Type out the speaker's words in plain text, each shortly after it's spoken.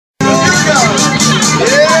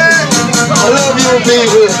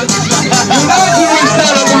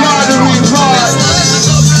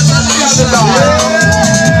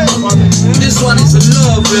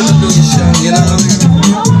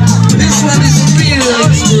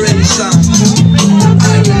inspiration.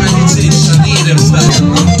 Every meditation, Riddim style.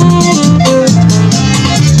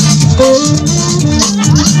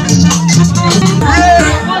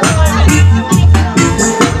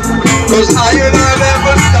 Cause I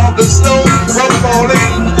never stop the snow from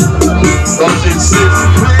falling. Cause it sets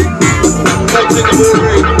free. Nothing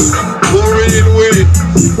boring, boring with it.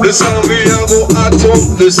 The sound we have go out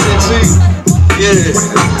of the city. Yeah,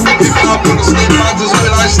 if I'm gonna step out as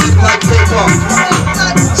well, I step like paper.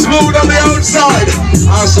 Smooth on the outside,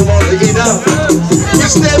 awesome on the inner. We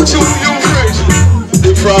step to you fresh,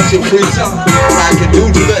 the frosty freezer. I can do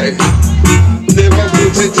today, never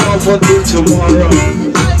put it off until tomorrow.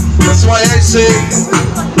 That's why I say,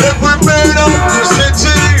 let we made up the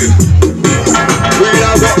city. We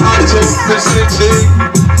are go out of the city.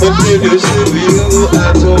 Okay, you say we are go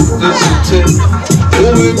out of the city. Oh,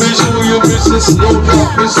 let me show you Mrs.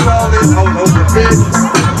 Snowdrop is falling out of the bed.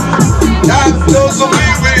 That doesn't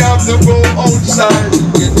mean we have to go outside to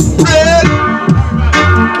get bread.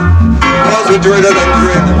 Cause we're dreaded and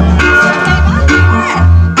dreaded.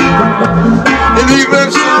 And even if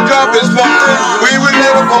Snowdrop is falling, we will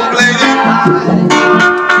never complain.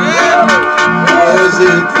 Cause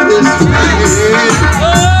it is free.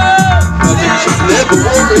 But it should never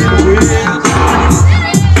worry.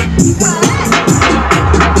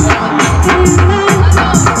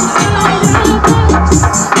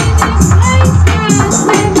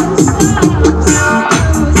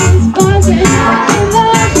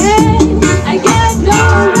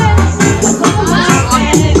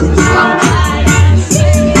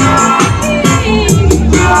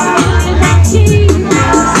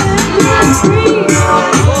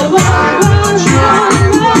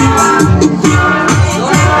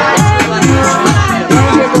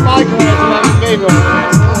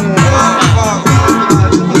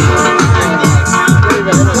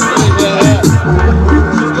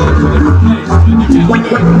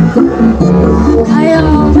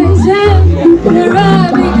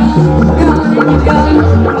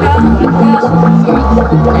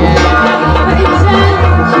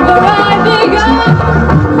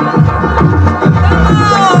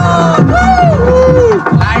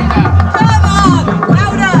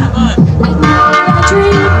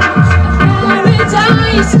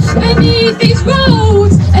 Beneath these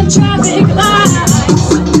roads and traffic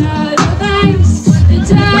lights, under the banks, the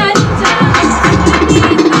dirty dance,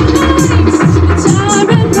 beneath the lights, the tar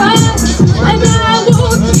and rust, and I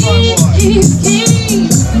will keep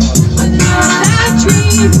another that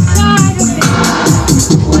dream inside of me.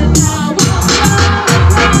 When I will run,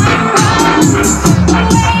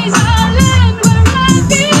 always I'll land where I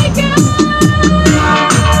began.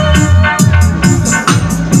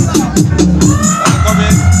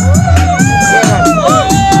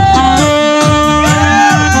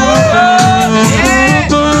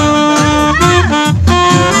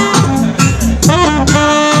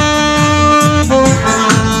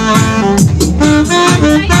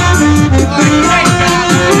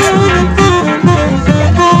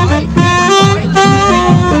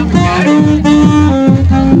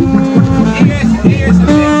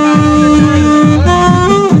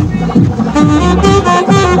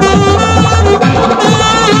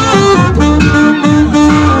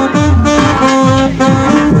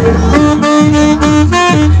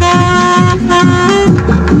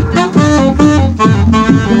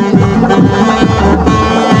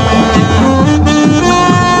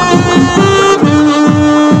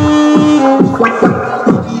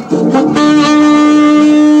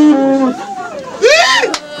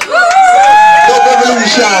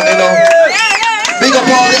 Big up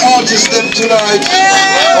all the artists them tonight,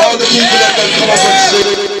 all the people that can come up and